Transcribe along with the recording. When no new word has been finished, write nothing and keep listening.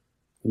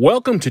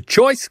Welcome to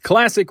Choice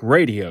Classic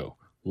Radio.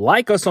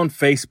 Like us on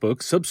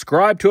Facebook,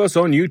 subscribe to us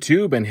on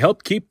YouTube, and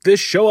help keep this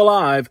show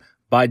alive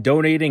by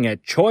donating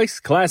at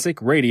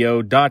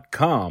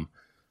choiceclassicradio.com.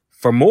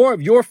 For more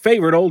of your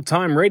favorite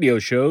old-time radio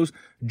shows,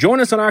 join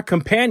us on our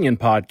companion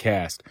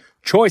podcast,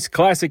 Choice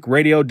Classic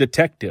Radio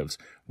Detectives,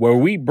 where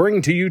we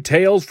bring to you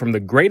tales from the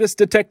greatest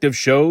detective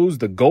shows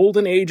the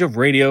golden age of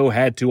radio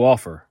had to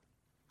offer.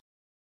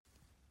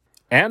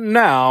 And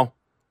now,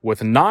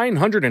 with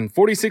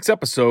 946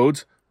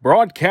 episodes,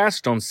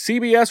 broadcast on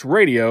CBS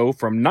Radio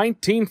from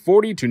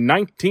 1940 to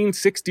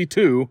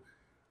 1962,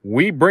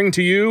 we bring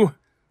to you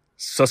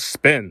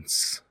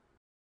Suspense.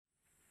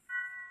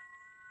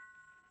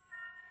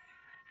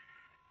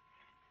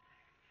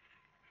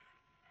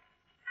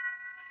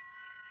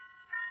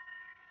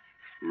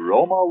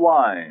 Roma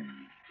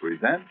Wine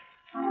presents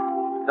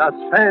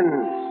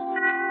Suspense.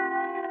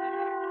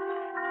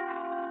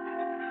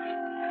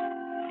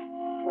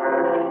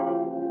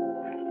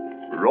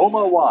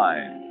 Roma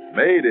Wine,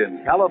 made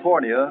in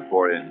California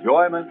for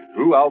enjoyment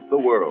throughout the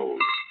world.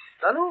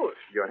 Salud.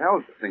 Your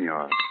health,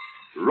 senor.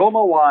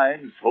 Roma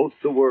Wines host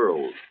the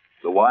world.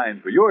 The wine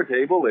for your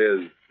table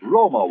is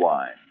Roma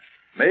Wine,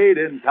 made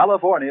in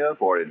California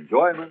for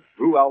enjoyment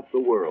throughout the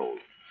world.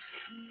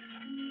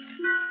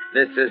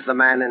 This is the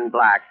man in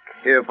black,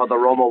 here for the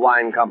Roma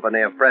Wine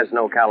Company of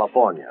Fresno,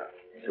 California,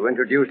 to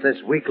introduce this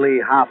weekly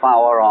half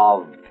hour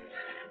of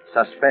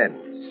Suspense.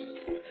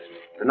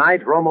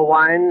 Tonight, Roma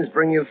Wines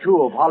bring you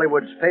two of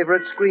Hollywood's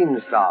favorite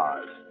screen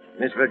stars,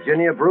 Miss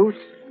Virginia Bruce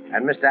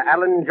and Mr.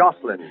 Alan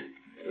Jocelyn,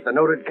 with the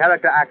noted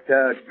character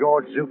actor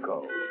George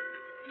Zucco.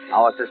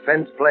 Our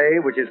suspense play,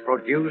 which is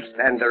produced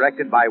and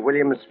directed by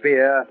William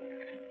Spear,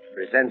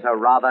 presents a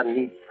rather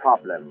neat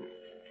problem.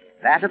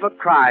 That of a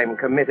crime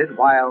committed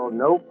while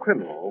no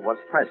criminal was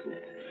present.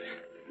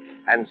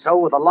 And so,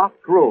 with a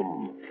locked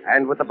room,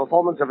 and with the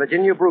performance of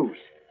Virginia Bruce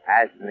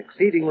as an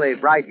exceedingly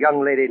bright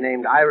young lady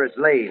named Iris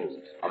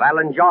Lane, of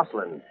Alan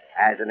Jocelyn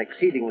as an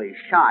exceedingly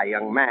shy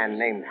young man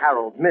named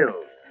Harold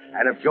Mills,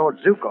 and of George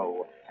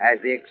Zucco as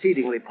the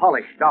exceedingly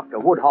polished Dr.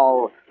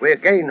 Woodhull, we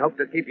again hope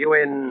to keep you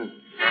in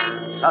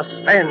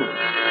suspense.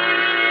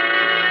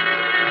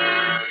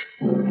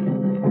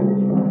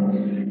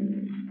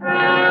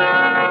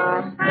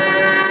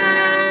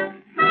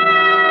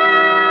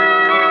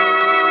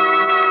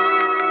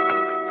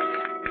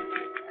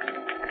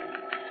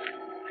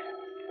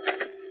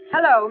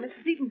 Hello, Mr.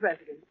 Seaton,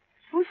 President.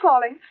 Who's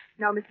calling?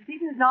 No, Mr.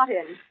 Seaton is not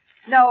in.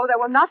 No, there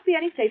will not be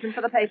any statement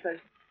for the papers.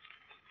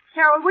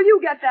 Harold, will you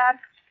get that?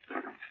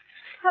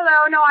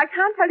 Hello, no, I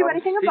can't tell you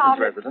anything about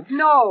it. President.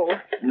 No.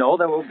 No,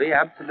 there will be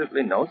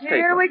absolutely no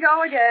statement. Here we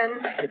go again.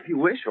 If you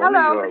wish, only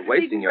Hello, you're Mr.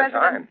 wasting Seaton, your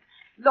President. time.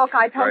 Look,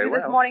 I told Very you this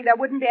well. morning there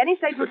wouldn't be any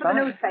statement for the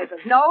Goodbye. newspapers.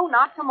 No,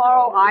 not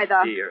tomorrow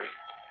either. Dear.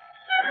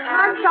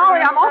 I'm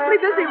sorry, I'm awfully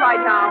busy right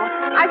now.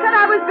 I said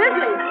I was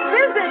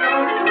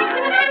busy.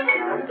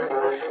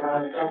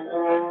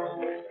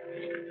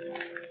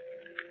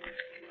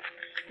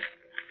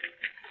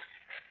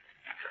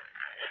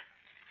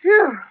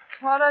 Phew,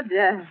 what a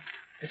day.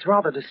 It's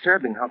rather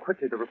disturbing how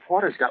quickly the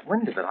reporters got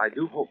wind of it. I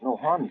do hope no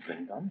harm's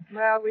been done.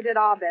 Well, we did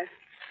our best.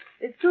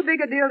 It's too big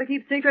a deal to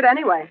keep secret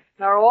anyway.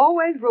 There are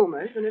always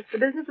rumors, and it's the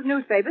business of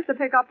newspapers to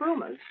pick up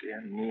rumors.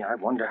 Dear me, I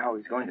wonder how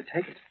he's going to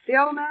take it. The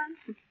old man?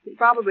 He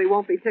probably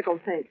won't be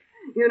tickled pink.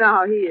 You know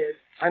how he is.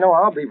 I know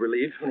I'll be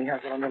relieved when he has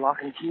it under lock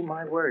and key,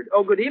 my word.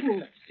 Oh, good evening,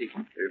 Mr.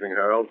 Seaton. Evening,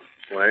 Harold.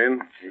 Lane,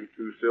 you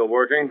two still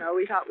working? So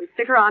we thought we'd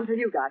stick around till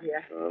you got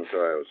here. I'm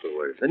sorry I was so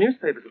late. The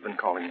newspapers have been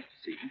calling, Mr.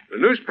 Seaton. The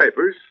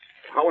newspapers?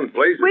 How in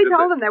blazes We did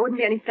told they... them there wouldn't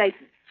be any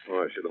statement.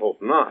 Oh, I should hope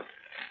not.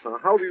 Now,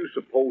 how do you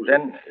suppose...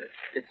 Then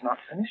it's not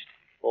finished?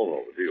 Oh, no,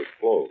 the deal's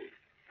closed.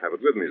 Have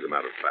it with me, as a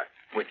matter of fact.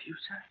 With you,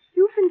 sir?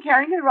 You've been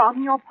carrying it around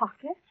in your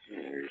pocket?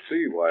 You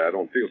see why I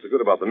don't feel so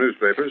good about the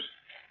newspapers.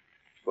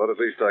 But at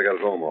least I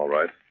got it home all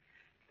right.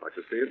 Like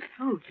to see it?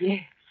 Oh,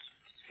 yes.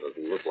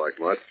 Doesn't look like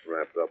much,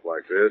 wrapped up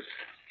like this.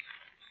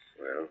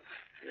 Well,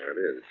 there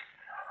it is.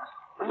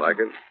 You like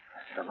it?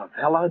 The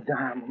Lavella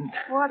diamond.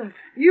 What a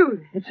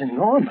beauty. It's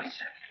enormous.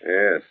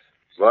 Yes.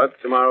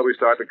 But tomorrow we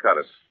start to cut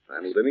it.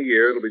 And within a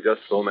year, it'll be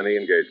just so many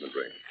engagement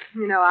rings.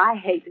 You know, I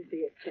hate to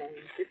see it change.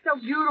 It's so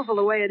beautiful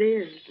the way it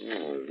is.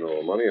 Oh, there's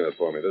no money in it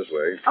for me this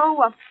way.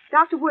 Oh,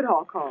 Dr.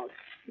 Woodhull called.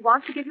 He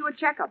wants to give you a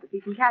checkup if he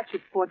can catch you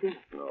before dinner.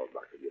 No,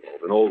 Dr.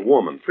 Woodhull, an old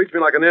woman. Treats me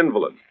like an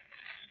invalid.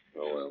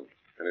 Oh, well.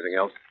 Anything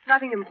else?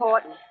 Nothing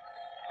important.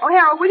 Oh,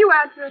 Harold, will you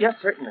answer? Yes,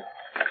 certainly.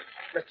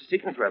 Mr.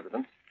 Seaton's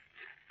residence.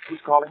 Who's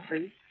calling,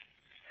 please?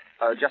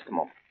 Just a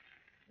moment.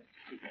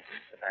 Mr. Seaton,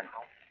 Mr. Van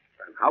Houten.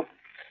 Van Houten?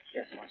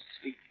 Yes, he wants to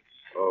speak.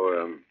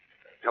 Oh,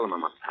 tell him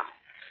I'm out of town.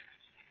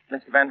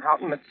 Mr. Van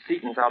Houten, Mr.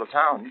 Seaton's out of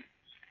town.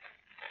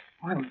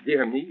 Well,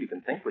 dear me, you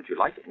can think what you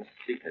like, but Mr.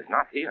 Seaton is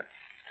not here.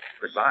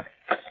 Goodbye.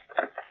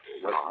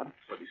 Odd.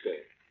 What'd he say?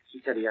 He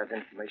said he has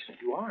information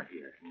that you are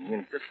here, and he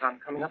insists on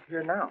coming up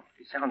here now.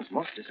 He sounds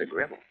most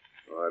disagreeable.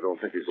 I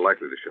don't think he's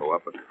likely to show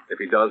up, but if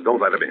he does,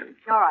 don't let him in.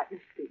 All right,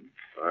 Mr. Seaton.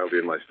 I'll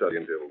be in my study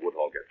until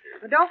Woodhull gets here.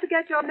 But don't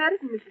forget your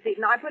medicine, Mr.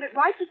 Seaton. I put it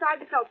right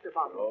beside the seltzer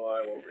bottle. Oh,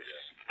 I won't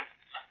forget.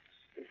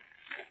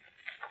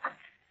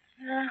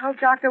 I hope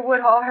Dr.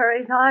 Woodhall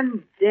hurries.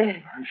 I'm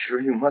dead. I'm sure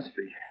you must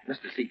be.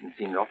 Mr. Seaton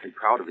seemed awfully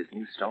proud of his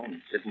new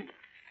stone, didn't he?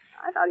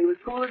 I thought he was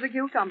cool as a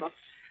cucumber.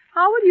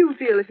 How would you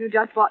feel if you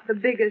just bought the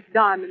biggest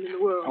diamond in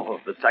the world? Oh,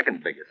 the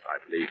second biggest, I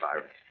believe,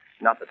 Iris.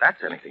 Not that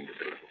that's anything to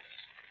belittle.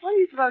 What do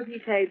you suppose he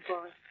paid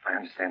for it? I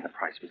understand the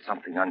price was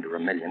something under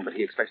 $1 million, but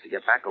he expects to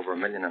get back over $1.5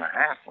 million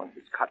once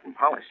it's cut and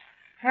polished.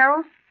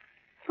 Harold,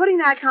 putting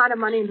that kind of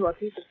money into a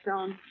piece of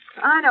stone.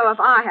 I know if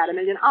I had $1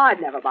 million, I'd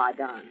never buy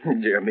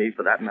diamonds. Dear me,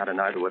 for that matter,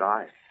 neither would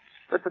I.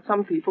 But for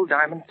some people,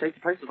 diamonds take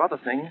the place of other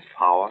things.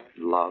 Power,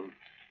 love.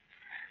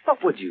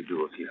 What would you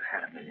do if you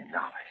had $1 million?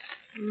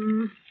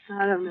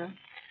 I don't know.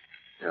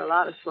 There are a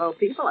lot of swell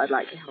people I'd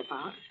like to help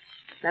out.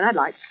 Then I'd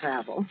like to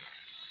travel.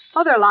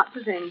 Oh, there are lots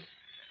of things.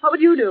 What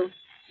would you do?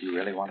 You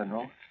really want to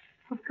know?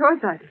 Of course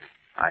I do.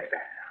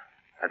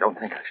 I don't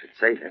think I should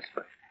say this,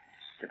 but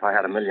if I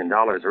had $1 million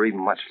or even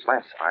much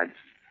less, I'd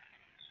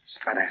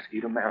ask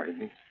you to marry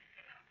me.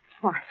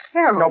 Why,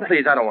 Harold... No,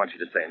 please, I don't want you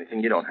to say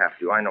anything. You don't have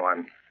to. I know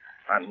I'm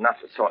not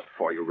the sort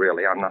for you,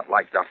 really. I'm not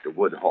like Dr.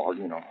 Woodhall,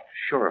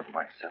 sure of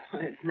myself.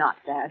 Well, it's not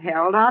that,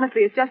 Harold.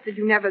 Honestly, it's just that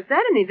you never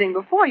said anything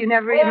before. You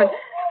never even...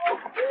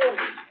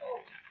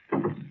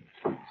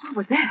 What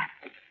was that?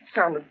 It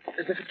sounded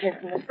as if it came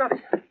from the study.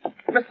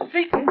 Mr.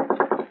 Seaton?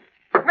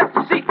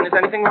 Mr. Seaton, is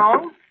anything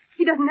wrong?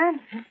 He doesn't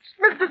answer.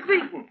 Mr.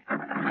 Seaton!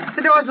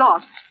 The door's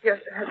locked. Yes,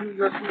 have you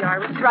your key,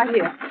 Iris? It's right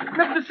here.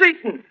 Mr.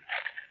 Seaton!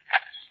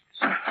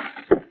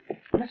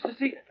 Mr.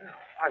 Seaton?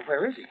 Why,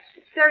 where is he?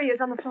 There he is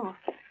on the floor.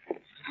 What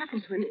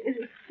happened to him? Is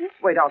he sick?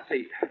 Wait, I'll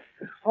see.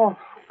 Oh,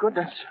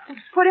 goodness.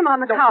 Put him on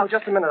the couch.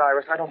 Just a minute,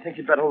 Iris. I don't think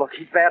you'd better look.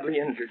 He's badly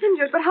injured.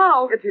 Injured? But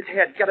how? It's his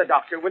head. Get a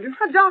doctor, will you?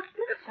 A doctor?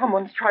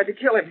 Someone's tried to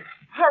kill him.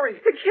 Hurry.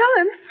 To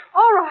kill him?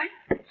 All right.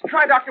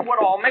 Try Dr.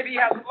 Woodhall. Maybe he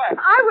hasn't left.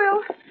 I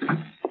will.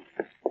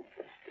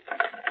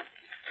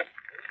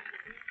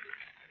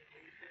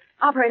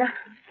 Operator,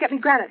 get me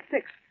granite,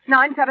 6,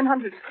 9,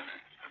 700. Well,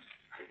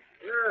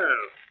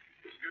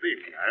 good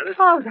evening, Iris.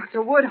 Oh,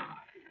 Dr. Woodhall.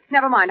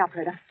 Never mind,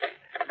 operator.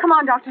 Come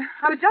on, doctor.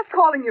 I was just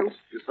calling you.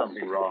 Is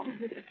something wrong?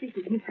 Mr.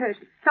 Seaton, he's hurt.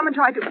 Someone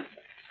tried to...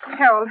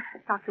 Harold,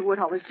 Dr.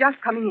 Woodhall was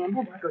just coming in.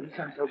 Oh, my goodness,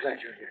 I'm so glad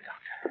you're here,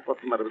 Doctor.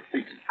 What's the matter with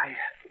Seaton? I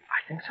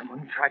think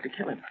someone tried to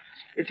kill him.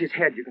 It's his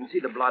head. You can see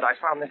the blood. I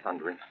found this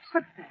under him.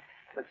 What's that?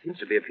 That seems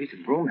to be a piece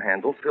of broom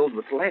handle filled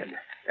with lead.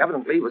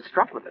 Evidently, he was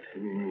struck with it.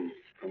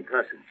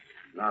 Concussion.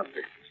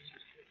 Nasty.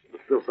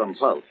 But still some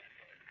pulse.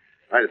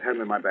 I just had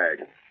him in my bag.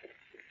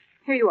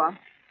 Here you are.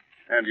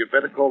 And you'd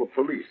better call the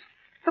police.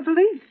 The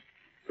police?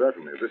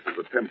 Certainly, this is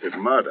attempted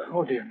murder.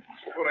 Oh, dear.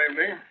 Good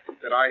evening.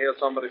 Did I hear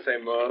somebody say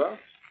murder?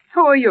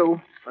 Who are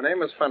you? My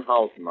name is Van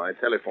Houten. I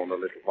telephoned a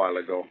little while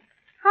ago.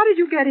 How did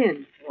you get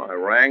in? Well, I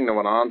rang, no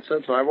one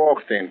answered, so I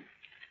walked in.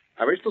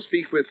 I wish to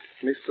speak with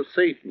Mr.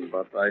 Seaton,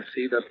 but I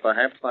see that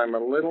perhaps I'm a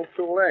little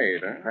too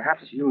late.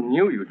 Perhaps you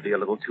knew you'd be a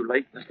little too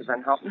late, Mr.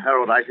 Van Houten.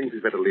 Harold, I think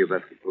we'd better leave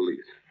that to the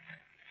police.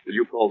 Will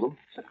you call them?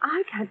 But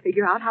I can't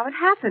figure out how it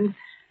happened.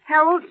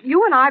 Harold,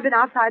 you and I have been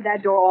outside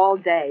that door all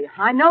day.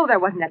 I know there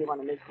wasn't anyone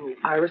in this room.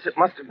 Iris, it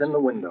must have been the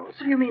windows.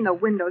 What do you mean the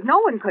windows? No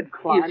one could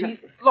climb. You see,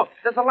 look,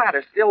 there's a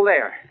ladder still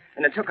there.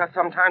 And it took us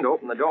some time to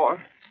open the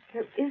door.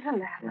 There is a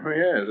ladder. Oh,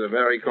 yes, a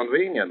very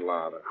convenient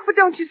ladder. But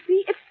don't you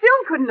see? It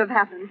still couldn't have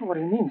happened. What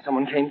do you mean?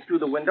 Someone came through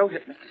the window,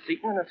 hit Mr.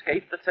 Seaton, and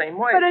escaped the same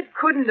way. But it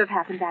couldn't have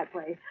happened that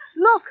way.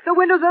 Look, the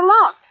windows are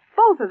locked.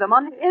 Both of them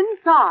on the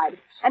inside.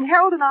 And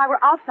Harold and I were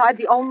outside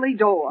the only The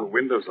door.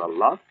 windows are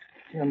locked?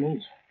 Dear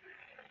me.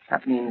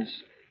 That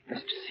means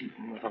Mr.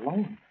 Seaton was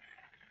alone.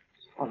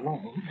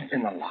 Alone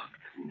in the locked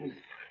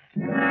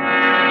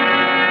room.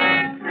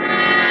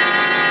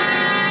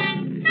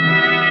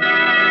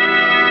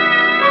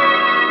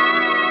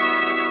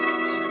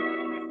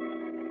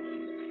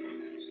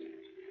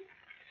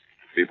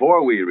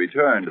 Before we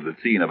return to the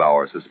scene of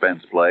our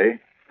suspense play,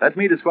 let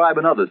me describe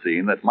another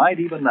scene that might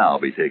even now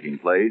be taking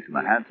place in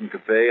the handsome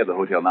cafe of the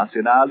Hotel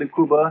Nacional de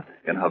Cuba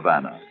in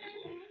Havana.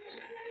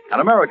 An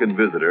American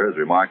visitor has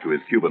remarked to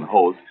his Cuban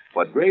host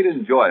what great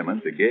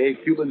enjoyment the gay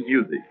Cuban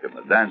music and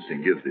the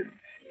dancing gives him.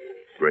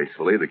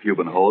 Gracefully, the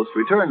Cuban host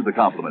returns the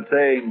compliment,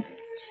 saying,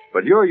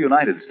 "But your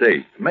United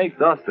States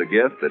makes us a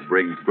gift that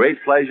brings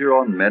great pleasure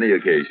on many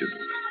occasions.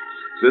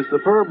 This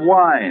superb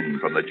wine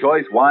from the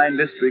choice wine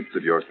districts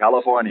of your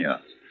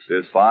California,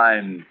 this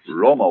fine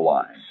Roma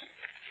wine.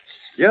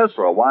 Yes,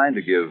 for a wine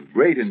to give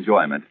great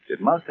enjoyment, it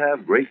must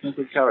have greatness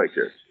of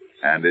character.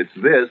 And it's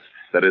this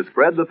that has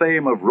spread the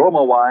fame of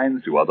Roma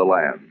wines to other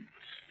lands.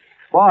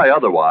 Why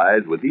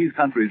otherwise would these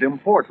countries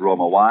import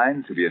Roma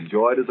wines to be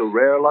enjoyed as a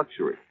rare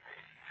luxury?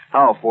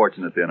 How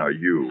fortunate, then, are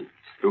you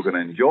who can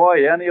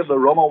enjoy any of the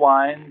Roma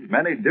wines,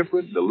 many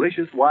different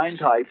delicious wine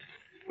types,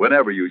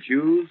 whenever you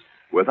choose,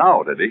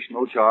 without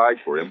additional charge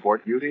for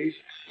import duty,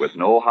 with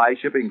no high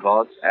shipping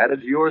costs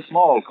added to your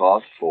small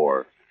cost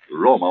for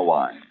Roma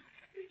wine.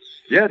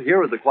 Yet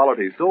here is a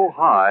quality so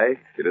high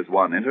it has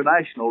won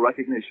international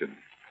recognition.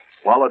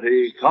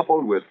 Quality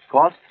coupled with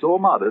cost so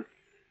modest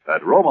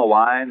that Roma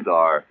wines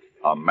are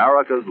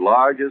America's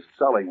largest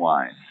selling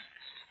wines.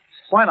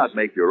 Why not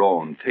make your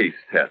own taste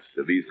test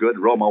of these good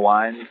Roma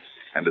wines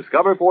and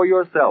discover for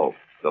yourself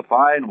the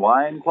fine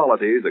wine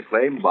qualities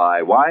acclaimed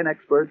by wine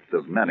experts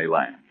of many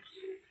lands.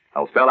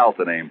 I'll spell out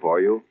the name for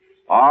you.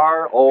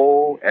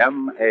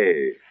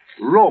 R-O-M-A,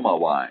 Roma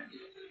Wine,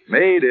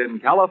 made in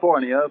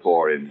California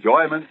for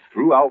enjoyment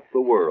throughout the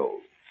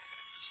world.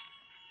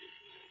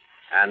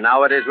 And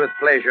now it is with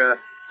pleasure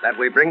that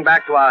we bring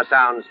back to our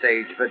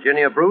soundstage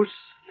Virginia Bruce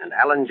and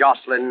Alan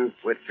Jocelyn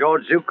with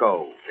George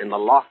Zuko in The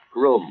Locked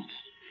Room,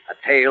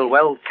 a tale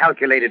well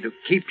calculated to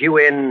keep you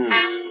in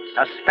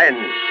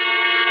suspense.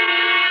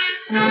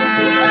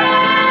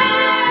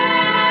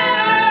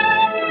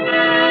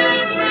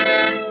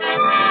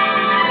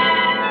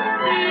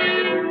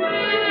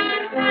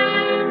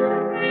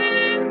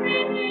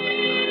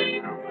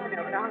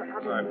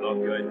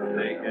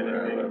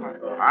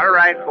 All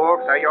right,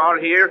 folks, are you all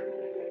here?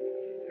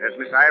 There's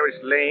Miss Iris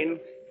Lane,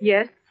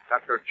 Yes?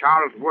 Dr.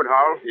 Charles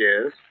Woodhull,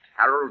 Yes?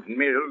 Harold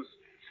Mills,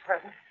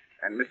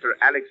 and Mr.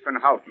 Alex Van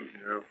Houten.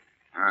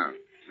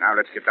 Now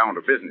let's get down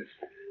to business.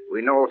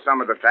 We know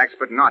some of the facts,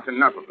 but not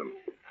enough of them.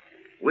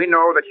 We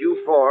know that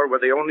you four were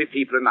the only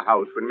people in the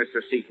house when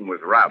Mr. Seaton was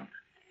robbed,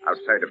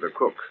 outside of the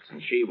cook,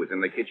 and she was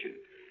in the kitchen.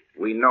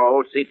 We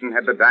know Seaton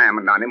had the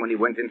diamond on him when he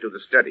went into the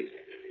study,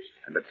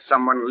 and that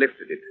someone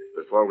lifted it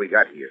before we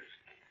got here.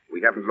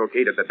 We haven't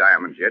located the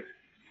diamond yet,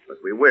 but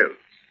we will.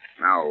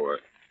 Now,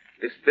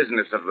 this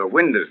business of the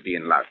windows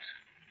being locked,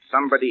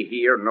 somebody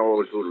here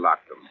knows who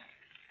locked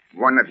them.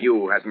 One of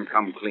you hasn't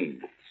come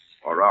clean,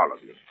 or all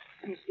of you.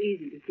 It's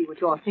easy to see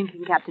what you're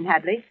thinking, Captain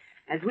Hadley.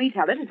 As we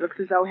tell it, it looks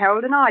as though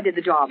Harold and I did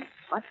the job.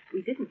 But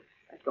we didn't,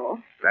 that's all.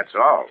 That's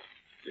all.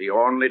 The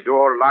only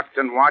door locked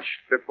and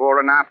watched before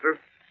and after,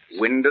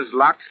 windows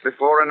locked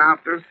before and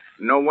after,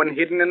 no one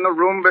hidden in the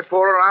room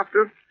before or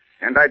after,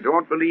 and I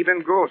don't believe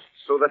in ghosts,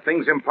 so the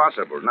thing's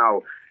impossible.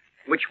 Now,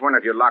 which one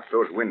of you locked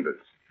those windows?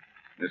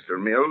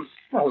 Mr. Mills?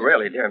 Well,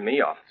 really, dear me,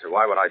 officer,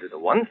 why would I do the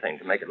one thing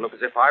to make it look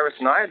as if Iris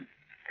and I had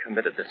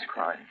committed this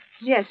crime?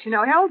 Yes, you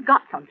know, Harold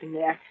got something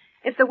there.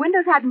 If the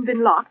windows hadn't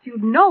been locked,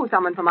 you'd know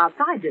someone from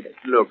outside did it.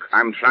 Look,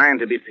 I'm trying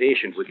to be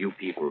patient with you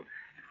people,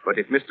 but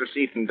if Mr.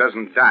 Seaton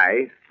doesn't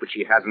die, which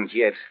he hasn't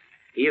yet,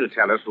 he'll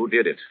tell us who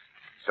did it.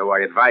 So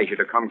I advise you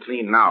to come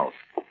clean now.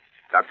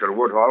 Dr.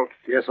 Woodhull?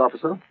 Yes,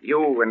 officer?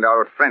 You and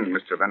our friend,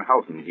 Mr. Van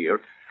Houten here,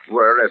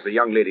 were, as the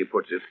young lady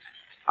puts it,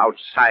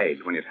 outside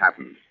when it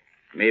happened.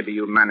 Maybe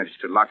you managed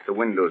to lock the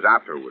windows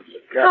afterwards.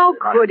 How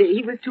could he?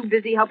 He was too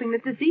busy helping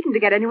Mr. Seaton to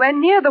get anywhere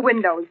near the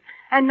windows.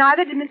 And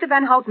neither did Mr.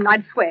 Van Houten,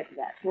 I'd swear to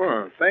that.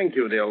 Well, thank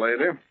you, dear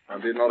lady. I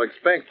did not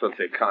expect such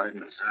a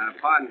kindness.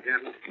 Pardon,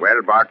 Captain.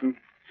 Well, Barton?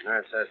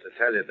 Nurse has to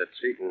tell you that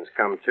Seaton's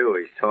come to.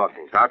 He's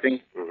talking. Talking?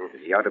 Mm-hmm.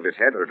 Is he out of his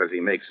head, or does he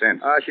make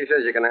sense? She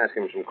says you can ask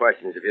him some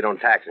questions if you don't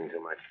tax him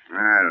too much.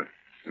 Well,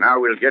 now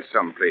we'll get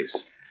someplace.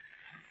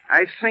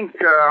 I think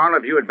all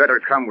of you had better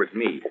come with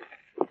me.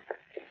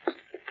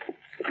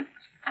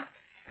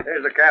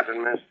 There's the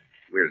captain, miss.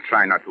 We'll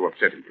try not to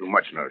upset him too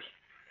much, nurse.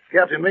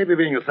 Captain, maybe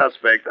being a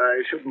suspect,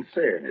 I shouldn't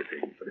say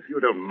anything, but if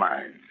you don't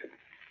mind,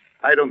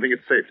 I don't think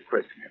it's safe to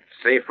question him.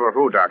 Safe for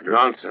who, Doctor?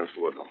 Nonsense,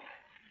 Woodhull.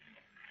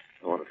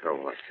 I want to tell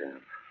what I can.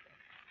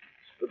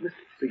 But, Mr.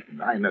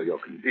 Seaton, I know your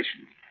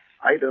condition.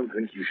 I don't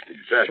think you should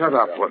exert Shut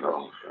up, yourself.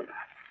 Woodhull. Shut up.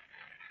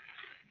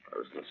 I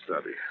was in the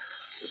study.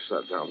 Just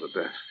sat down at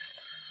the desk.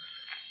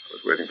 I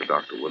was waiting for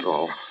Dr.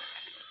 Woodhull.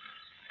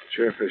 The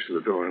chair faced the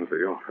door into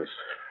the office.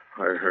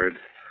 I heard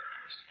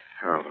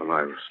Harold and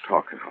I was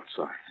talking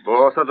outside.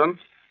 Both of them?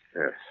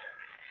 Yes.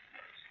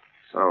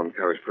 Sound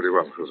carries pretty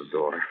well through the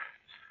door.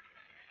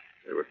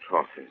 They were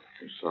talking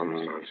some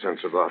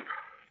nonsense about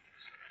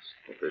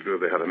what they do.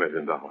 They had $1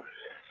 million.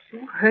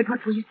 You heard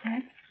what we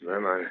said?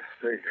 Then I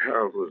think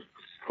Harold was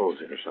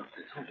proposing or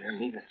something. Oh, dear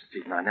me, Mr.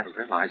 Seaton, I never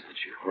realized that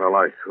you... Well,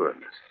 I could.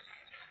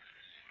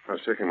 I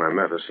was taking my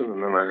medicine,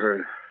 and then I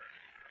heard,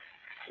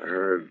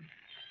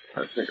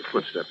 I think, a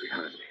footstep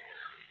behind me.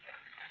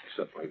 I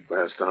set my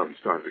glass down and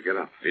started to get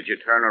up. Did you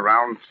turn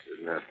around?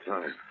 Didn't have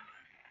time.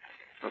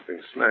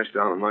 Something smashed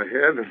down on my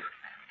head, and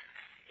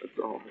that's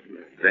all.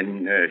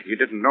 Then you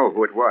didn't know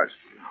who it was?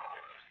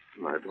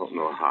 No. And I don't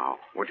know how.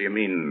 What do you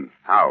mean,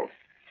 how?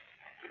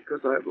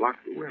 Because I had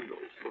locked the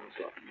windows or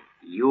something.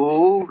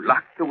 You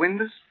locked the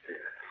windows?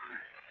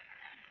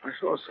 Yeah. I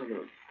saw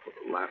someone put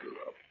a ladder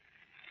up.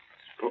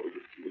 I suppose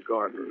it's the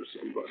gardener or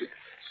somebody.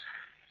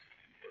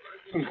 But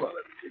I didn't want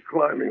to be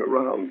climbing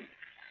around,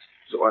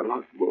 so I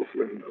locked both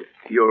windows.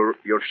 You're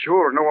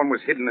sure no one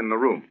was hidden in the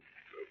room?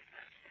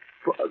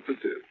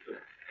 Positive.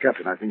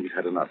 Captain, I think you've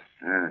had enough.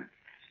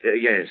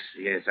 Yes,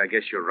 I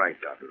guess you're right,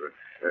 Doctor.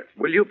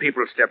 Will you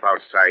people step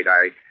outside?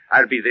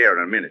 I'll be there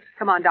in a minute.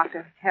 Come on,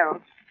 Doctor.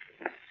 Harold.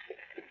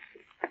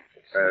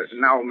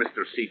 Now,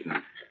 Mr. Seaton,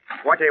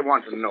 what I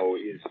want to know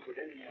is...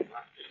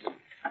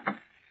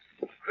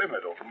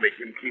 Criminal to make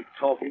him keep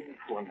talking.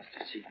 Poor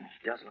Mr. Seaton,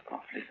 he does look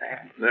awfully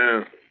bad.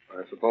 No,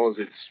 I suppose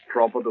it's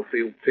proper to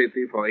feel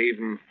pity for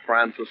even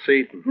Francis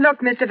Seaton. Look,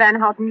 Mr. Van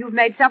Houten, you've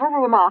made several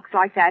remarks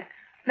like that.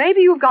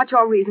 Maybe you've got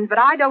your reasons, but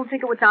I don't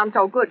think it would sound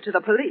so good to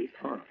the police.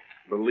 Huh.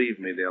 Believe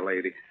me, dear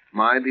lady,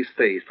 my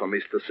distaste for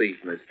Mr.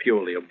 Seaton is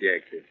purely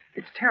objective.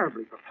 It's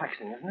terribly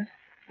perplexing, isn't it?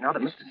 Now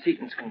that Mr.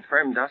 Seaton's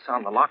confirmed us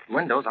on the locked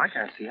windows, I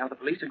can't see how the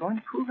police are going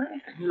to prove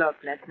anything. Look,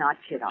 let's not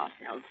kid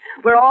ourselves.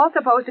 We're all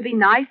supposed to be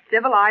nice,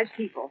 civilized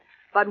people.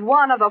 But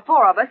one of the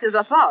four of us is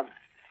a thug.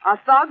 A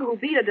thug who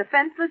beat a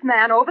defenseless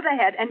man over the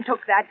head and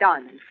took that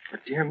diamond.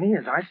 But, dear me,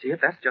 as I see it,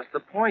 that's just the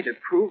point.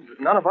 It proves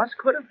that none of us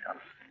could have done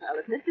it. Well,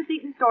 if Mr.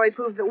 Seaton's story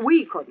proves that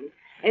we couldn't,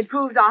 it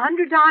proves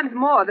 100 times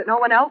more that no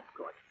one else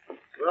could.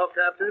 Well,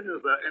 Captain,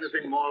 is there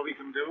anything more we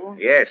can do?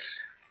 Yes.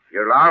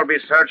 You'll all be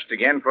searched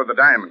again for the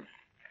diamond.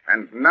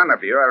 And none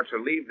of you are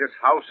to leave this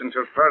house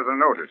until further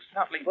notice.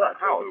 Not leave the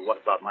house.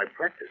 What about my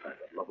practice? I've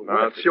got a lot of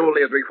work to do.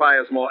 Surely it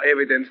requires more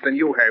evidence than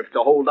you have to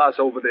hold us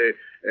over the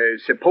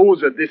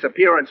supposed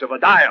disappearance of a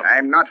diamond.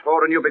 I'm not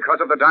holding you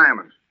because of the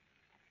diamond.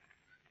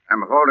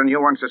 I'm holding you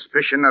on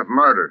suspicion of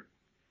murder.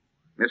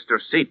 Mr.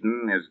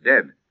 Seaton is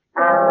dead.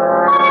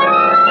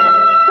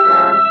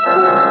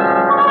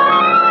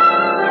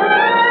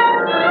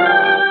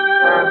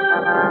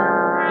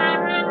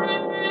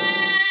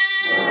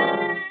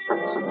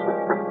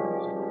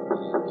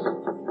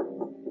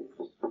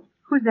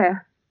 Who's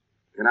there?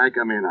 Can I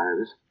come in,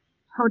 Iris?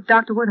 Oh,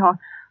 Dr. Woodhall.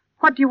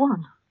 What do you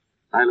want?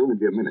 I'll only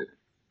be a minute.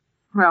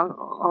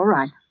 Well, all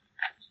right.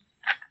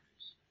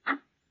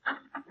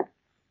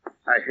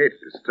 I hate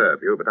to disturb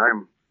you, but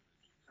I'm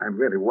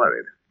really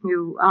worried.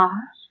 You are?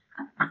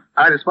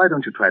 Iris, why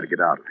don't you try to get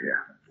out of here?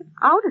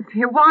 Out of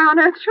here? Why on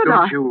earth should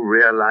I? Don't you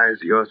realize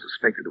you're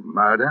suspected of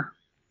murder?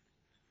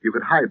 You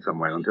could hide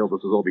somewhere until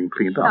this has all been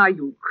cleaned up. Are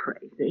you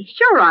crazy?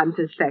 Sure, I'm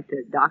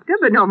suspected, Doctor,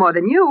 but no more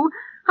than you.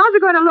 How's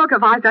it going to look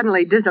if I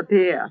suddenly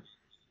disappear?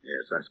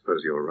 Yes, I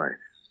suppose you're right.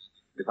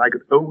 If I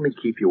could only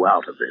keep you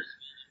out of this.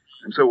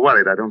 I'm so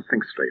worried I don't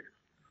think straight.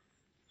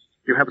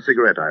 You have a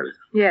cigarette, Iris?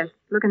 Yes,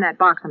 look in that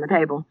box on the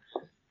table.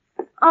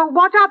 Oh,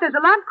 watch out, there's a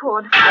lamp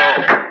cord. Oh,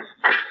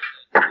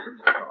 I'm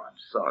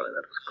sorry.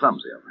 That was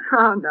clumsy of me.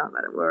 Oh, don't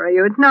let it worry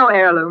you. It's no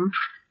heirloom.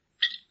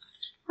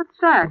 What's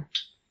that?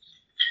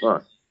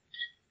 What?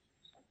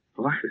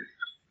 Oh, Iris.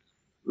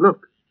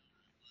 Look,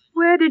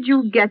 Where did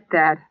you get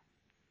that?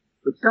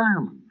 the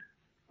diamond.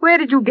 Where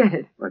did you get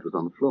it? That was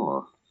on the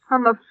floor.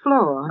 On the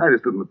floor. Iris,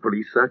 didn't the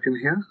police search in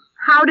here?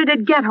 How did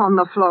it get on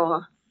the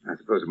floor? I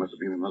suppose it must have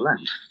been in the lamp.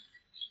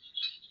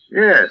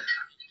 Yes.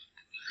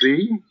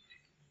 See?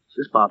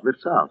 This part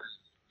lifts out.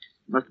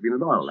 It must have been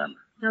an oil lamp.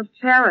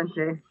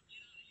 Apparently.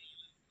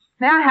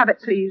 May I have it,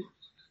 please?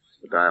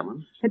 The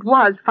diamond. It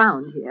was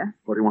found here.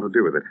 What do you want to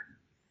do with it?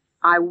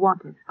 I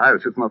want it.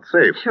 Iris, it's not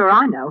safe. Sure,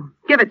 I know.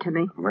 Give it to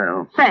me.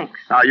 Well, Thanks.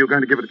 are you going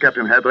to give it to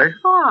Captain Hadley?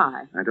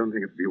 Why? I don't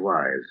think it'd be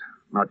wise.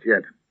 Not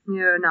yet.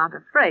 You're not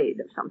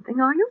afraid of something,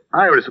 are you?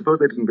 Iris, suppose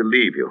they didn't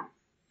believe you.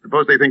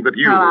 Suppose they think that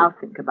you... Oh, I'll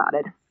think about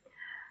it.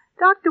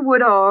 Dr.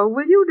 Woodall,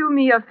 will you do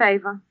me a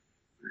favor?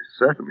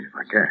 Certainly, if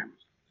I can.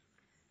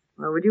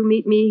 Well, would you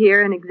meet me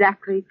here in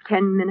exactly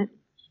 10 minutes?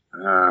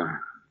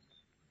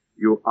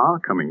 You are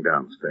coming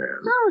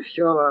downstairs. Oh,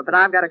 sure, but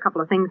I've got a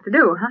couple of things to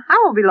do.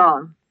 I won't be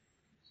long.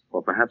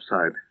 Or perhaps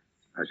I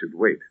should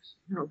wait.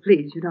 No,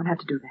 please, you don't have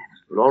to do that.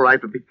 Well, all right,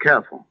 but be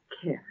careful.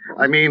 Careful.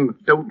 I mean,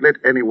 don't let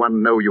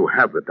anyone know you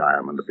have the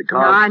diamond,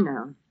 because... No, I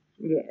know.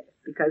 Yes,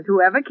 because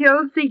whoever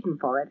kills Seaton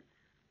for it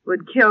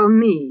would kill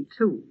me,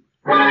 too.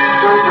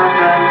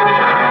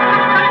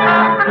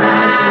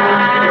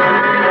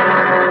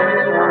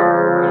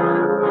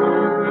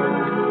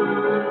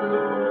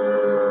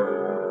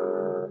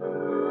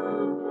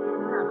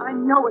 I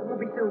know it will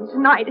be soon.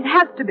 Tonight. It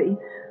has to be.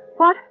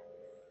 What?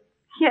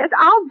 Yes,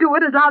 I'll do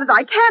it as loud as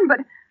I can, but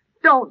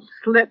don't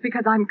slip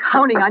because I'm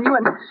counting on you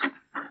and...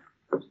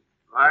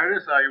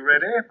 Iris, are you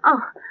ready? Oh,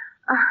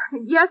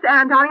 yes,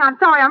 Anne, darling, I'm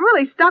sorry. I'm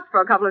really stuck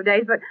for a couple of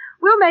days, but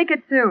we'll make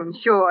it soon.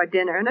 Sure,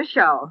 dinner and a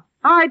show.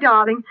 All right,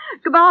 darling.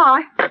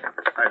 Goodbye.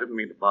 I didn't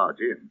mean to barge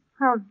in.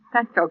 Oh,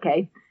 that's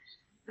okay.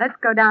 Let's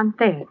go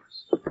downstairs.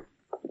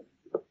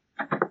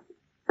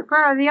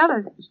 Where are the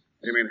others?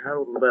 You mean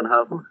Harold and Ben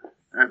Houghton?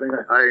 I think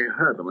I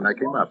heard them when I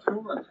came up.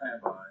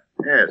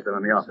 Yes, they're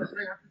in the office.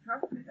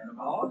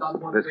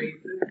 Listen.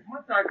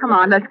 Come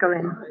on, let's go in.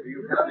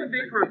 It'll only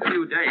be for a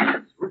few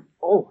days.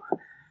 Oh,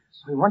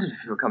 we wondered if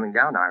you were coming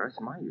down, Iris.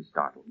 My, you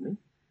startled me.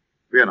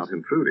 We are not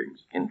intruding.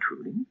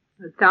 Intruding?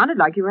 It sounded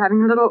like you were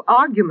having a little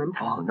argument.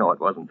 Oh, no, it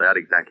wasn't that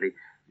exactly.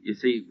 You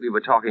see, we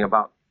were talking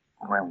about,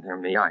 well, dear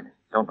me, I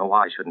don't know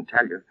why I shouldn't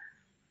tell you,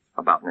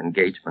 about an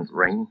engagement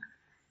ring.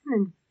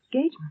 An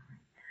engagement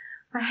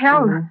ring?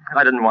 Harold.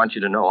 I didn't want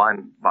you to know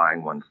I'm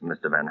buying one from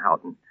Mr. Van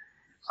Houten.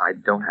 I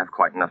don't have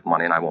quite enough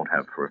money, and I won't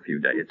have for a few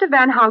days. Mr.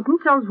 Van Houten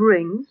sells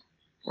rings.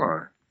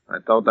 Well, I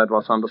thought that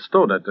was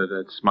understood.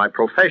 It's my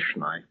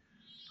profession.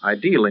 I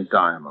deal in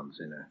diamonds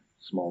in a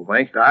small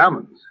way.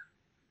 Diamonds?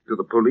 To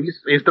the police?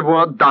 Is the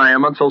word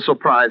diamond so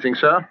surprising,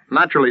 sir?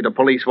 Naturally, the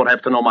police would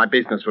have to know my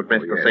business with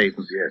Mr. Yes,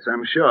 Seaton. yes,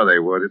 I'm sure they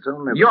would. It's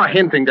only... You're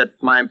hinting at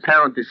my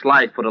apparent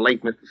dislike for the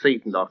late Mr.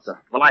 Seaton,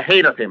 Doctor. Well, I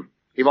hated him.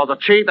 He was a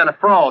cheat and a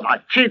fraud. I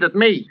cheated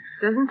me.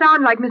 Doesn't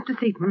sound like Mr.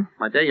 Seaton.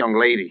 My dear young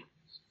lady,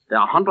 there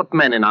are 100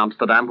 men in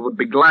Amsterdam who would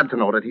be glad to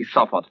know that he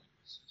suffered.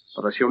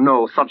 But as you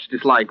know, such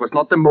dislike was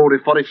not the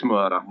motive for his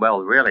murder.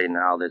 Well, really,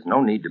 now, there's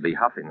no need to be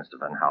huffy, Mr.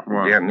 Van Houten.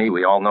 Well. Dear me,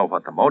 we all know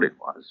what the motive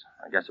was.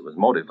 I guess it was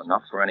motive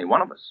enough for any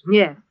one of us.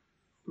 Yes.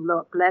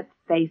 Look, let's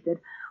face it.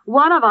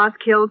 One of us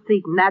killed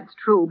Seaton, that's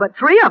true, but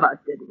 3 of us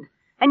didn't.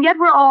 And yet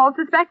we're all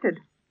suspected.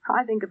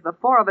 I think if the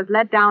 4 of us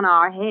let down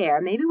our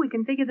hair, maybe we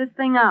can figure this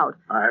thing out.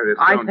 Iris,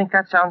 I don't- think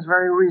that sounds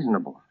very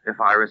reasonable. If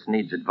Iris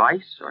needs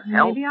advice or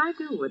help. Maybe I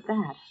do with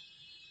that.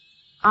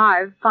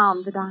 I've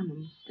found the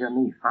diamond Dear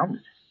me, found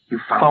it. You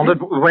Found it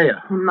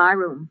where? in my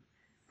room.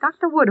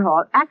 Dr.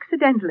 Woodhall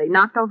accidentally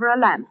knocked over a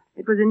lamp.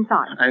 It was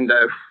inside. And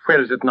where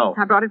is it now?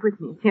 I brought it with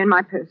me. It's here in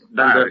my purse.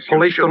 Then the Iris, you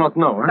police do should- not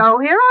know, huh? So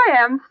here I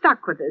am,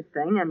 stuck with this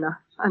thing, and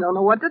I don't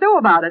know what to do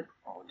about it.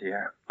 Oh,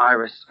 dear.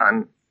 Iris,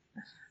 I'm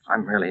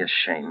really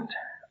ashamed.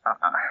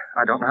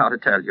 I don't know how to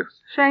tell you.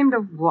 Ashamed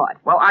of what?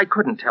 Well, I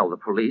couldn't tell the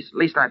police. At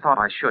least I thought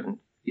I shouldn't.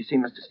 You see,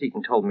 Mr.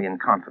 Seaton told me in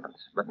confidence.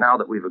 But now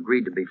that we've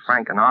agreed to be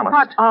frank and honest...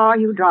 What are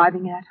you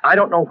driving at? I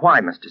don't know why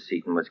Mr.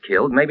 Seaton was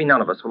killed. Maybe none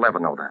of us will ever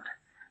know that.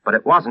 But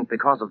it wasn't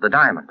because of the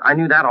diamond. I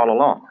knew that all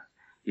along.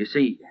 You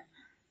see,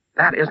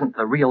 that isn't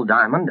the real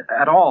diamond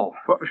at all.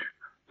 What?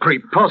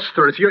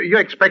 Preposterous. You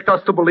expect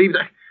us to believe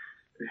that?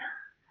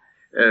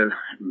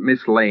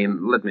 Miss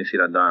Lane, let me see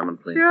that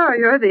diamond, please. Sure,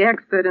 you're the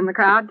expert in the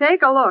crowd.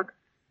 Take a look.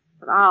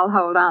 But I'll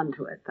hold on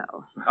to it,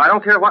 though. I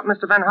don't care what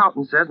Mr. Van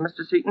Houten says.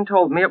 Mr. Seaton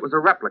told me it was a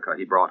replica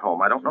he brought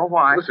home. I don't know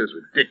why. This is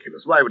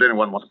ridiculous. Why would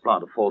anyone want to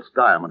plant a false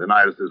diamond in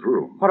Iris's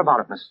room? What about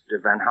it,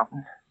 Mr. Van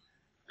Houten?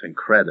 It's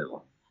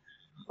incredible.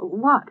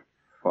 What?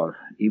 For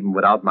even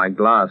without my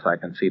glass, I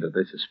can see that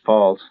this is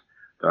false.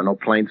 There are no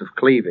planes of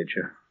cleavage.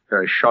 A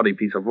very shoddy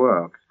piece of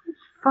work.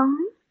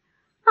 Phony?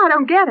 I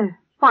don't get it.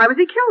 Why was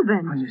he killed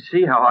then? Well, you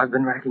see how I've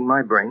been racking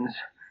my brains.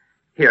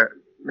 Here,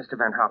 Mr.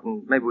 Van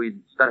Houten, maybe we'd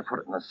better put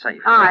it in the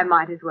safe. I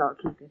might as well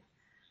keep it.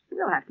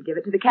 We'll have to give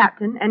it to the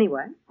captain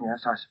anyway.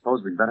 Yes, I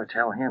suppose we'd better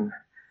tell him.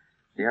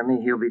 Dear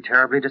me, he'll be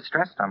terribly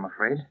distressed, I'm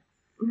afraid.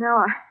 No,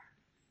 I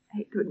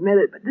hate to admit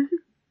it, but this is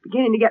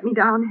beginning to get me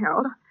down,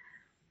 Harold.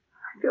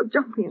 I feel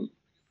jumpy and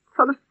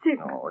sort of sick.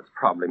 Oh, it's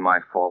probably my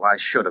fault. I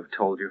should have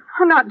told you.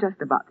 Oh, not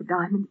just about the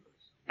diamond.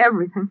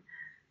 Everything.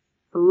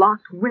 The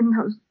locked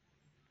windows.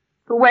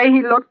 The way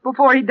he looked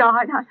before he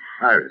died.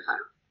 Iris,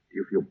 do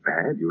you feel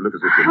bad? You look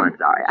as if you I'm might...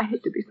 sorry. I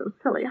hate to be so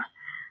silly.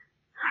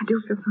 I do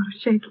feel sort of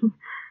shaky.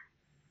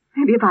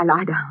 Maybe if I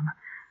lie down.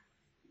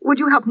 Would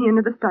you help me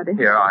into the study?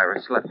 Here,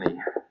 Iris, let me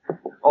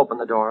open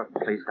the door,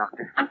 please,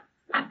 Doctor.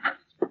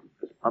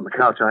 On the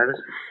couch, Iris?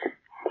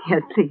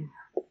 Yes, please.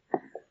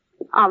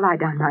 I'll lie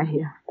down right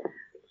here.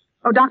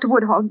 Oh, Dr.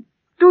 Woodhall,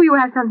 do you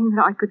have something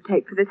that I could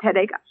take for this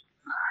headache?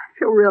 I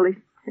feel really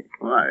sick.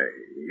 Why,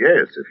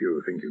 yes, if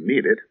you think you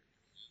need it.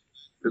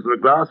 Is there a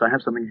glass? I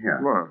have something here.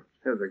 Well,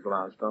 here's a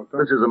glass, Doctor.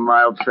 This is a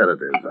mild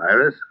sedative,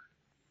 Iris.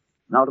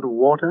 Now to the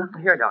water?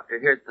 Here, Doctor,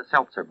 here's the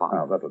seltzer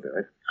bottle. Oh, that'll do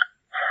it.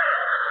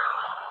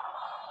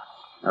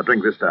 Now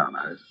drink this down,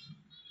 Iris.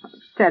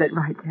 Set it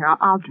right there.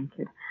 I'll drink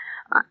it.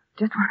 I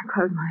just want to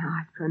close my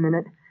eyes for a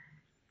minute.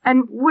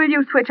 And will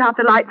you switch out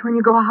the lights when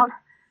you go out?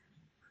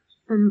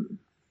 And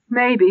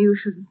maybe you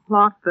should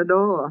lock the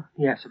door.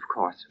 Yes, of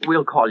course.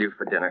 We'll call you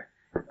for dinner.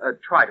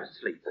 Try to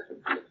sleep.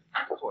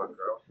 Poor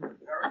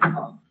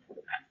girl.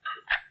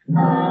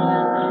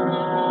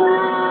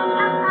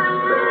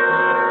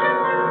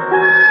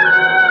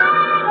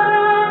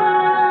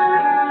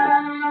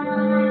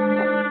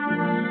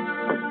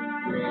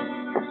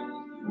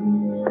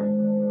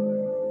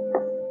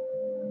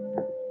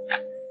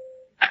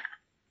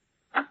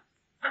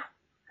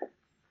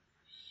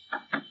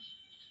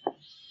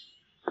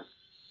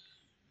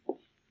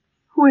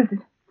 Who is it?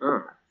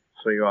 Oh,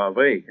 so you are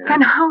awake, eh?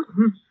 Van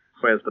Houten.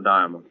 Where's the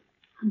diamond?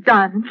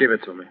 Diamond. Give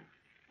it to me.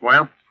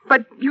 Well,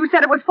 But you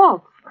said it was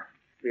false.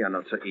 we are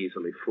not so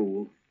easily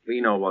fooled. We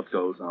know what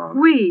goes on.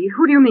 We?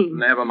 Who do you mean?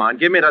 Never mind.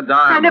 Give me the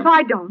diamond. And if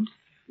I don't?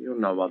 You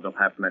know what will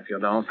happen if you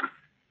don't.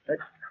 Hey,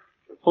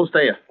 who's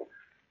there?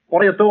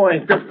 What are you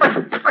doing? Just...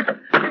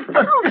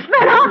 Oh,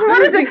 Van Houten,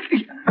 what is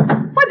it?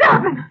 What's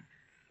happened?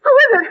 Who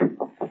is it?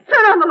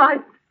 Turn on the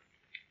lights.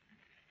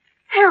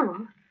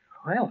 Harold.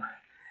 Well,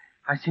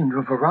 I seem to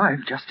have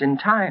arrived just in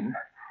time.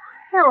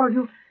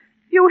 Harold,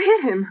 you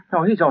hit him.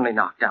 No, he's only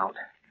knocked out.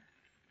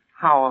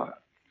 How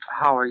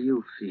are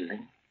you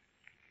feeling?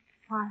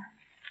 Why,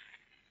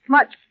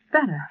 much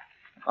better.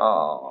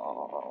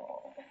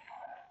 Oh,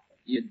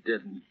 you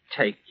didn't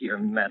take your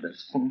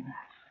medicine.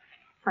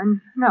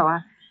 No,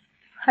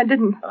 I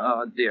didn't.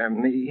 Oh, dear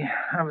me.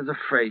 I was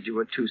afraid you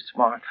were too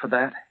smart for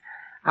that.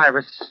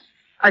 Iris,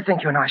 I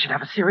think you and I should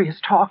have a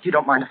serious talk. You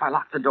don't mind if I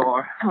lock the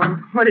door? Oh,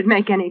 would it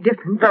make any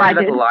difference if Very I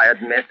did? little, I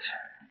admit.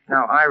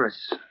 Now,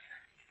 Iris,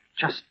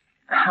 just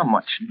how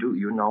much do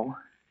you know?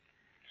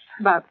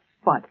 About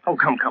what? Oh,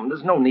 come.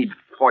 There's no need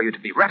for you to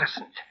be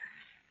reticent.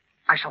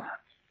 I shall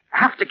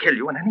have to kill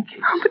you in any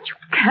case. Oh, but you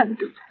can't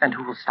do that. And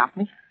who will stop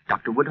me?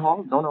 Dr.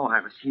 Woodhall? No,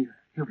 Iris.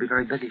 He'll be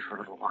very busy for a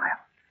little while.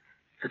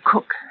 The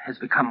cook has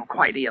become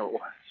quite ill.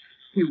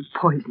 You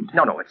poisoned.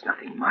 No, it's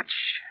nothing much.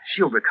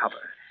 She'll recover.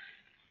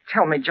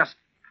 Tell me just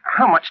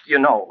how much do you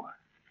know?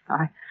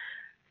 I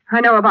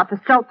I know about the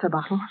seltzer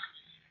bottle.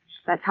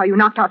 That's how you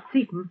knocked out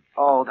Seaton.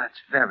 Oh, that's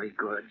very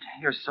good.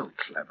 You're so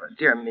clever.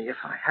 Dear me, if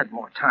I had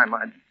more time,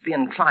 I'd be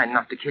inclined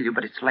not to kill you,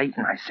 but it's late,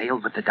 and I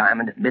sailed with the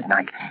Diamond at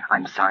midnight.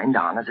 I'm signed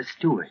on as a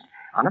steward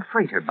on a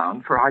freighter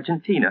bound for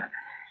Argentina.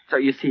 So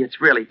you see,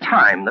 it's really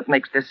time that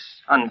makes this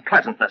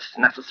unpleasantness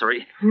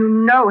necessary. You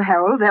know,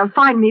 Harold, they'll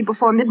find me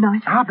before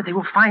midnight. Ah, but they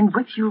will find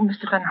with you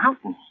Mr. Van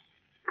Houten.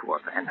 Poor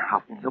Van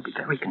Houten. He'll be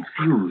very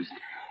confused.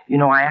 You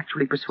know, I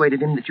actually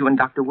persuaded him that you and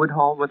Dr.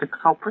 Woodhall were the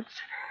culprits.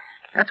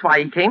 That's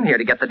why he came here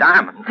to get the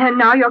diamond. And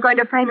now you're going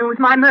to frame him with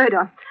my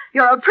murder.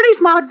 You're a pretty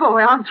smart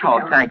boy, aren't you?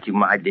 Oh, thank you,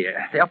 my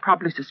dear. They'll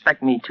probably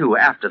suspect me, too,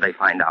 after they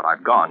find out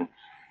I've gone.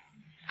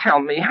 Tell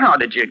me, how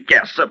did you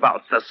guess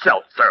about the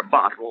seltzer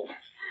bottle?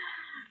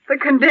 The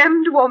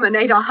condemned woman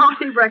ate a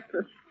hearty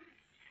breakfast.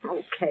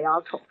 Okay,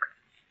 I'll talk.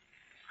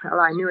 Well,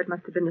 I knew it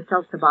must have been the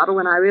seltzer bottle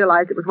when I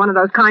realized it was one of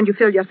those kind you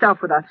fill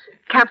yourself with a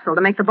capsule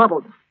to make the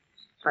bubbles.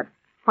 But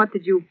what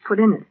did you put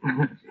in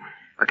it?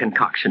 A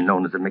concoction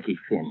known as a Mickey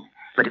Finn.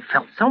 But it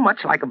felt so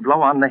much like a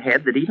blow on the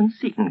head that even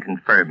Seaton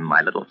confirmed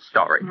my little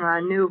story. I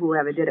knew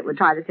whoever did it would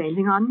try the same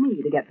thing on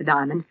me to get the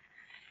diamond.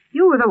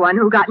 You were the one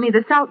who got me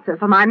the seltzer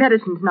for my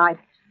medicine tonight.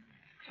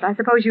 But I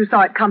suppose you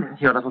saw it coming.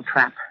 Your little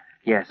trap?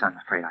 Yes, I'm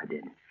afraid I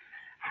did.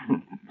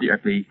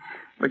 Dear me,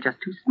 we're just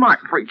too smart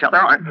for each other,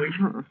 aren't we?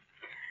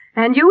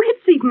 And you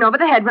hit Seaton over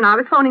the head when I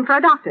was phoning for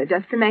a doctor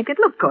just to make it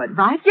look good,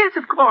 right? Yes,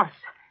 of course.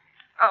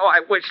 Oh, I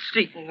wish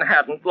Seaton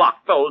hadn't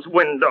locked those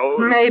windows.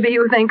 Maybe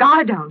you think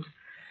I don't.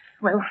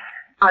 Well,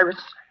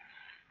 Iris.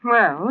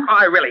 Well?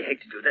 I really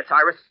hate to do this,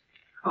 Iris.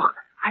 Oh,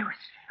 Iris,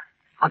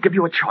 I'll give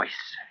you a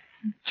choice.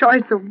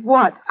 Choice of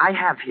what? I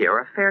have here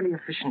a fairly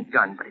efficient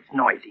gun, but it's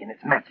noisy and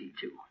it's messy,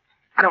 too.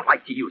 I don't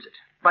like to use it.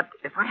 But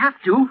if I have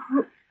to...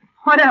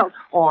 What else?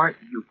 Or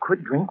you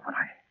could drink what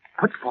I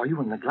put for you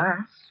in the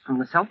glass from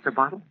the seltzer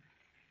bottle.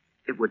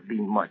 It would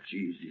be much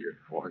easier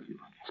for you.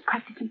 It's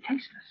practically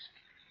tasteless.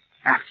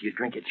 After you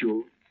drink it,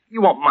 you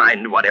won't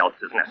mind what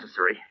else is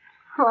necessary.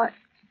 What?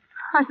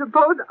 I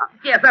suppose...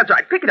 Yes, that's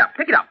right. Pick it up.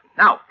 Pick it up.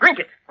 Now, drink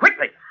it.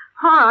 Quickly.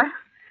 All right.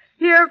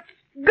 Here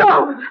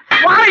goes.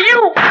 Why are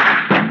you...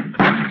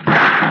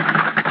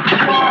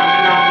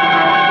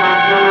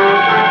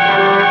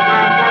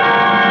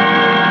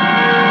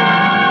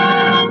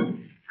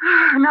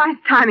 Nice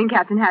timing,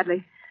 Captain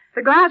Hadley.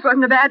 The glass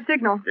wasn't a bad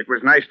signal. It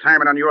was nice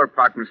timing on your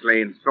part, Miss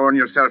Lane, throwing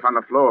yourself on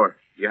the floor.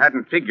 You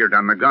hadn't figured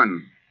on the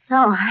gun.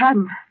 No, I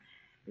hadn't.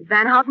 Is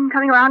Van Houten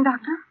coming around,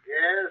 Doctor?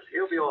 Yes,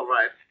 he'll be all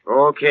right.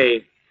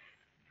 Okay.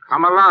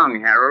 Come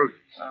along, Harold.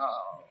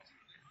 Oh,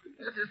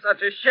 this is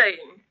such a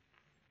shame.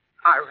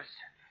 Iris,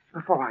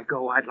 before I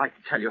go, I'd like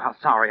to tell you how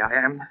sorry I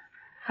am.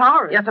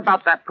 Sorry? Yes,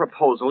 about that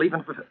proposal.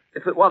 Even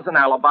if it was an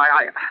alibi,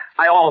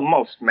 I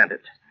almost meant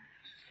it.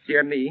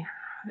 Dear me,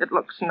 it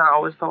looks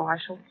now as though I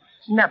shall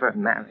never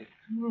marry.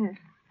 Yes,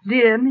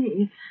 dear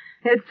me.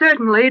 It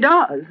certainly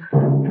does.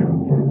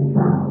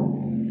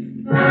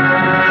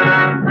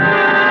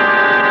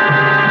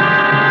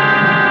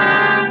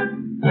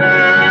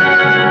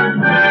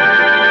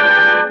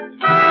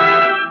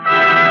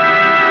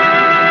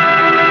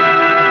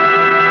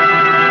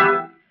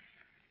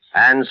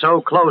 And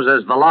so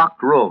closes The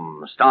Locked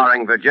Room,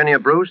 starring Virginia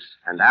Bruce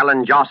and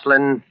Alan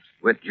Jocelyn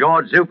with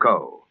George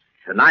Zucco.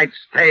 Tonight's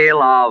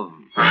tale of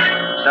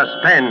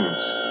suspense.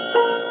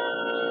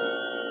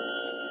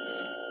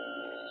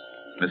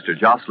 Mr.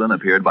 Jocelyn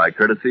appeared by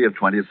courtesy of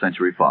 20th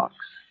Century Fox.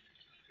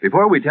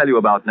 Before we tell you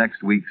about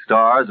next week's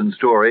stars and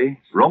story,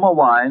 Roma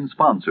Wine,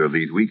 sponsor of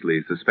these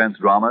weekly suspense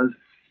dramas,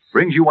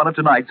 brings you one of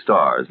tonight's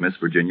stars, Miss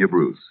Virginia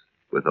Bruce,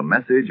 with a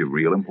message of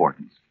real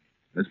importance.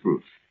 Miss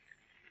Bruce.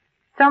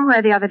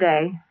 Somewhere the other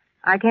day,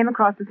 I came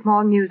across a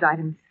small news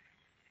item.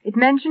 It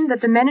mentioned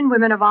that the men and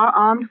women of our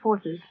armed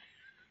forces,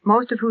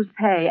 most of whose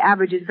pay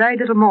averages very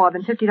little more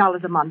than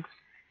 $50 a month,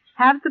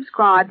 have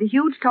subscribed a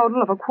huge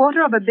total of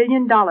 $250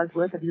 million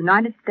worth of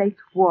United States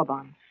war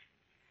bonds.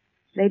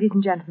 Ladies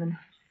and gentlemen,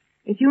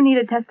 if you need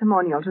a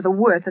testimonial to the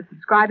worth of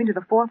subscribing to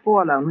the Fourth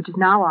War Loan, which is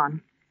now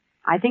on,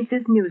 I think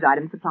this news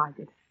item supplies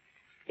it.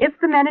 If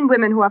the men and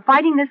women who are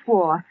fighting this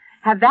war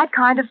have that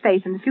kind of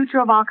faith in the future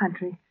of our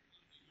country,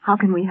 how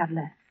can we have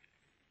less?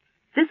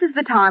 This is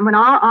the time when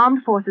our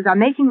armed forces are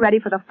making ready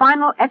for the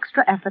final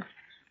extra effort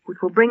which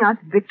will bring us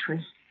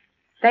victory.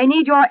 They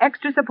need your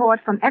extra support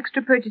from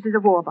extra purchases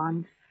of war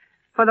bonds.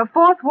 For the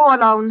Fourth War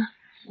Loan,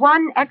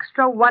 one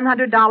extra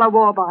 $100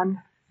 war bond,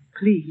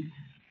 please.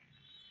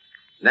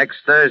 Next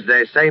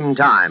Thursday, same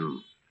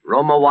time,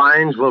 Roma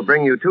Wines will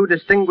bring you two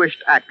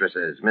distinguished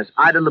actresses, Miss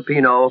Ida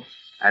Lupino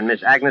and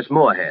Miss Agnes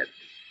Moorehead.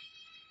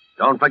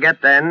 Don't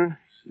forget then,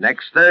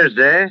 next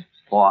Thursday,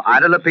 for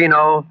Ida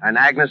Lupino and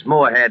Agnes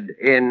Moorehead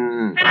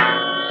in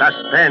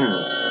Suspense.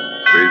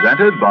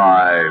 Presented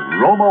by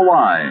Roma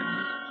Wines,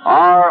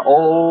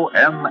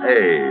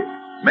 R-O-M-A,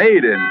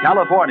 made in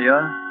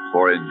California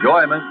for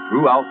enjoyment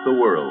throughout the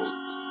world.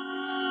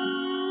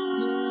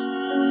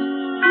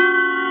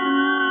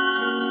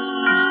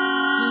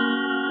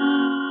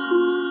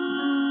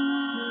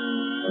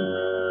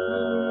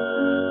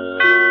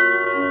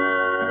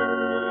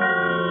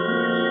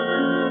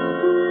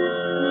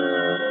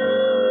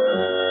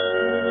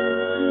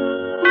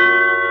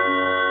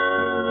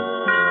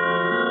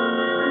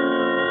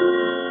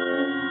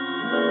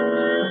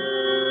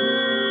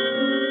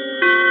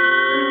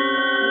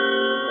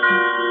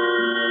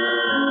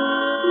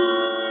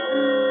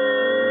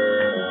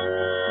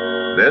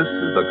 This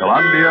is the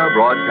Columbia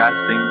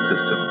Broadcasting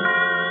System.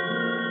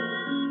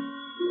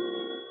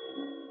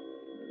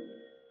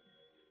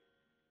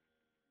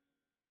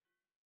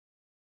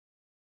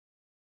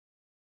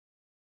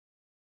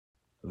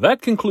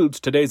 That concludes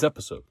today's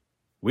episode.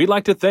 We'd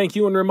like to thank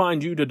you and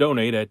remind you to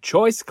donate at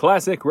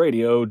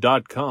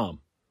choiceclassicradio.com.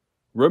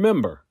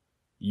 Remember,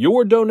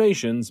 your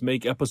donations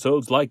make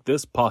episodes like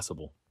this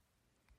possible.